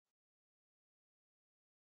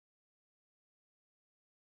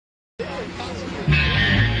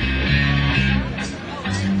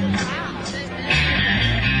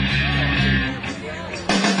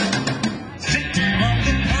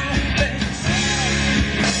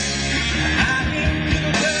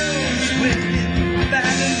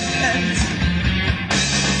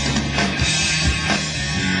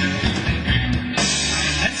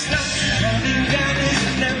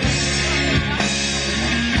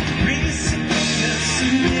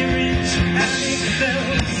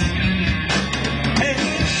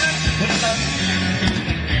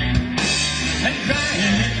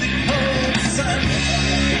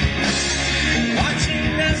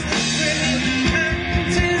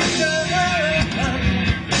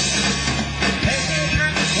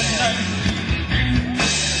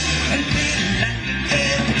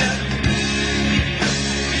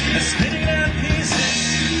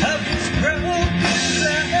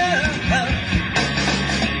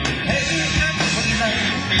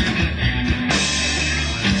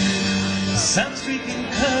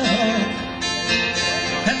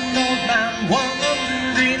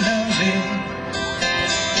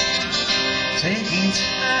taking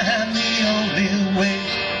time the only way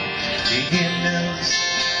he knows.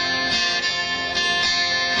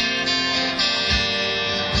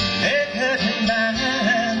 Naked in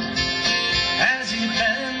mind as he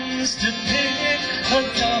bends to pick a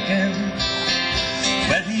dog,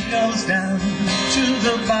 when he goes down to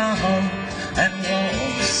the bar and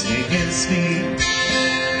walks his feet.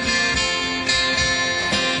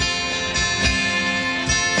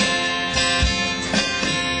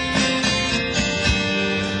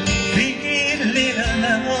 Feeling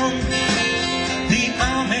alone, the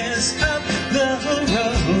armies up the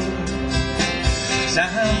road,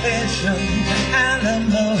 Salvation,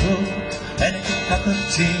 Alamo, and a cup of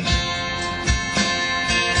tea.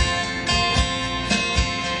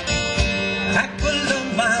 Aqualung,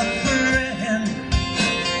 my friend,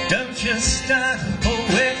 don't just start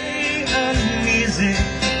away uneasy,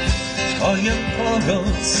 or your poor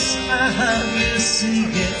old smile, you see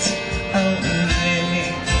it's only.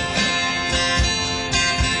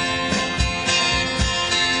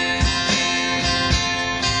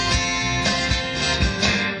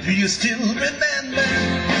 Do you still remember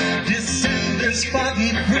December's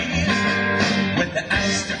foggy breeze, when the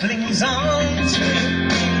ice clings on to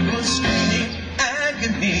people's screaming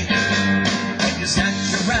agony? And you sat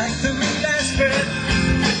right through desperate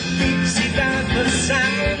with deep-sea diverse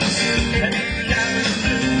sounds, and the hours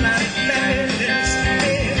flew like madness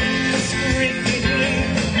in spring.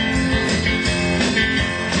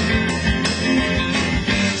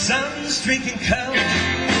 Sun streaking cold,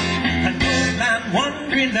 an old man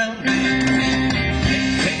wandering lonely.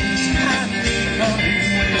 Things are the only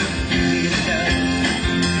way we know.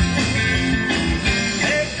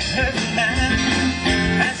 Take her man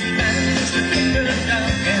as he manages to pick her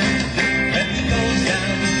up, and when he goes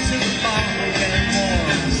down to the bar and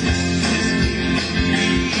warms his feet.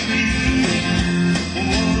 Oh,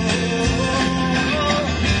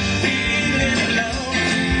 feeling alone,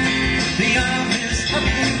 the armies up the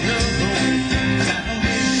road,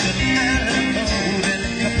 Salvation, Alamo, and a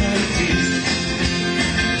cup of tea.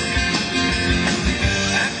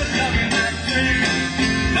 Aqualung, my friend,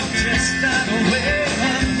 don't just start away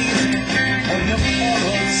uneasy, or your poor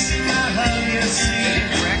old smile, you see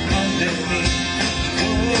it's under me.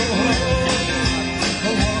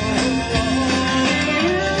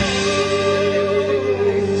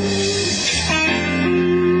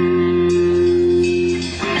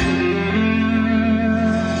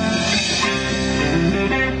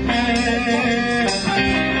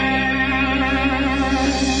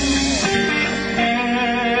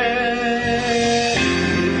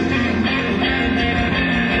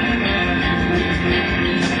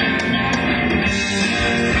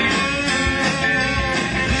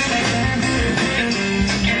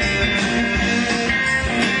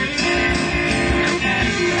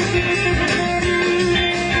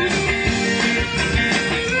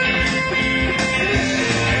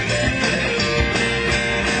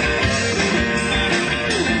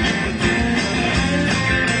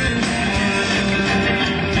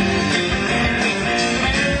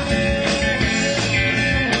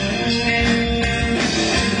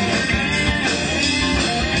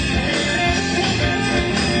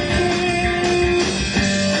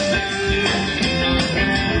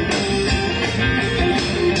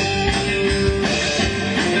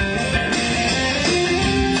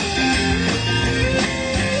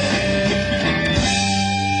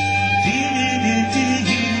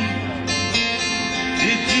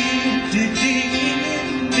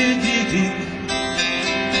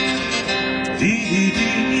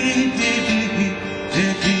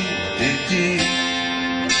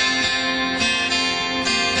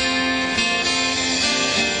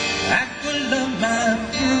 Aqualung, my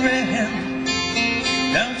friend,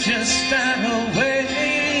 don't just start away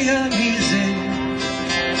uneasy,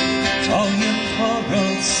 all your poor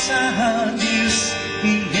old son, you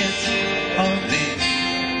see it's only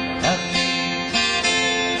a me.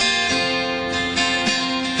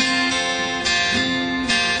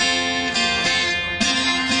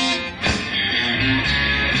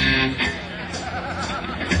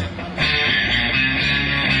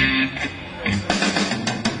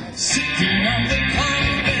 Sitting on the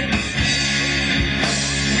pond bench,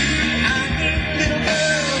 I'm a little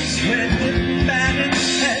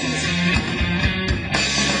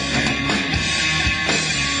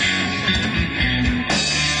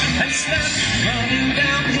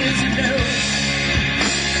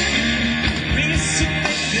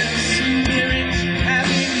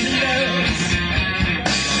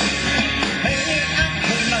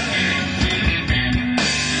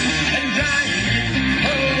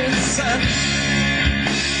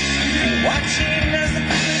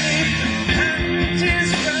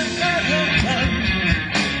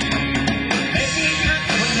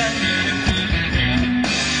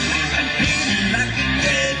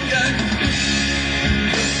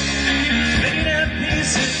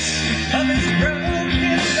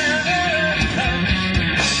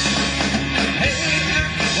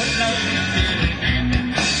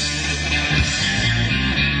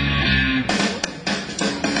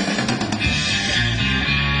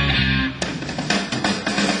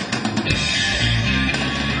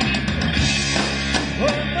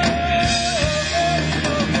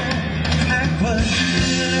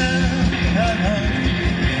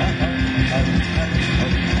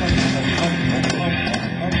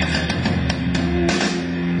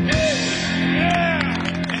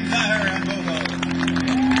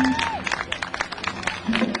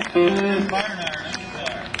Fire now.